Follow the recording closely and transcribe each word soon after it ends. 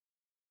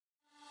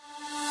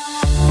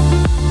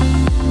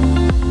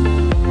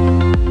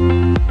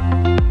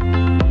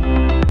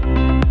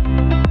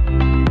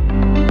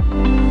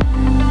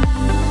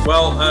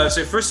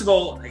So first of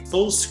all,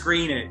 full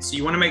screen it. So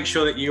you want to make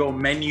sure that your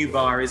menu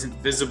bar isn't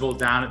visible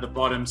down at the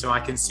bottom so I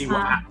can see what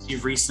apps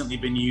you've recently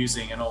been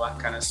using and all that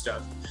kind of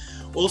stuff.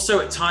 Also,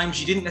 at times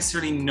you didn't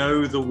necessarily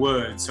know the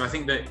word. So I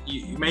think that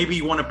maybe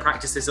you want to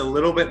practice this a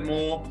little bit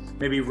more,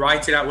 maybe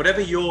write it out, whatever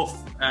your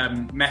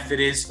method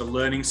is for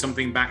learning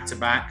something back to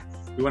back.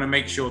 We want to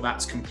make sure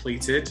that's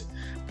completed.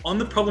 On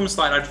the problem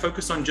slide, I'd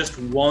focus on just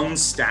one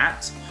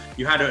stat.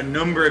 You had a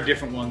number of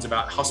different ones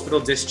about hospital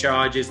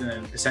discharges and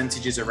then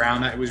percentages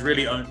around that. It was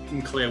really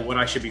unclear what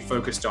I should be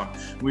focused on.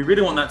 We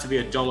really want that to be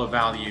a dollar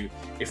value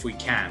if we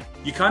can.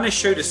 You kind of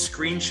showed a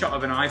screenshot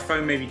of an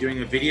iPhone, maybe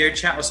doing a video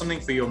chat or something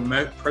for your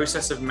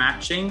process of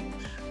matching.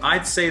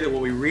 I'd say that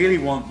what we really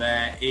want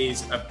there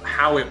is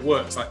how it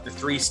works, like the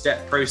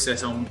 3-step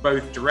process on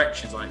both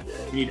directions. Like,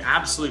 you need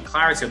absolute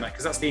clarity on that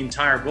because that's the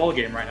entire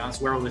ballgame right now. That's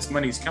where all this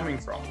money's coming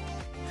from.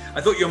 I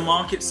thought your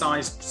market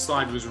size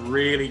slide was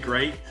really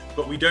great,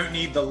 but we don't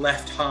need the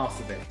left half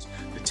of it.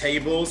 The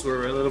tables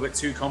were a little bit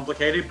too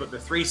complicated, but the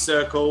 3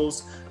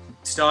 circles,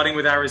 starting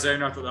with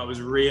Arizona, I thought that was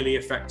really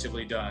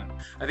effectively done.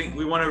 I think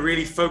we want to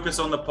really focus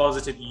on the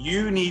positive.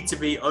 You need to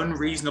be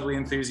unreasonably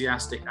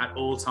enthusiastic at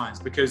all times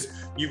because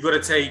you've got to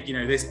take,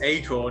 this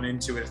acorn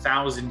into a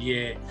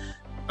 1,000-year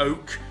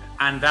oak,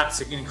 and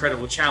that's an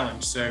incredible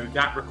challenge. So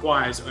that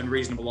requires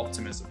unreasonable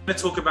optimism. I'm going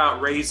to talk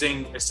about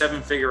raising a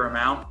 7-figure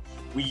amount.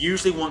 We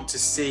usually want to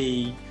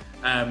see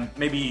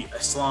maybe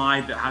a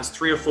slide that has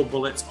 3 or 4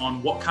 bullets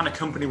on what kind of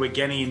company we're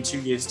getting in 2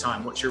 years'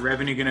 time. What's your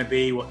revenue going to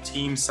be? What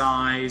team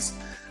size?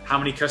 How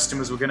many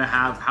customers we're going to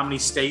have? How many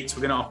states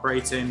we're going to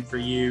operate in for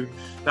you?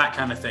 That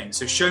kind of thing.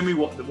 So show me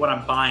what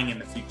I'm buying in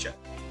the future.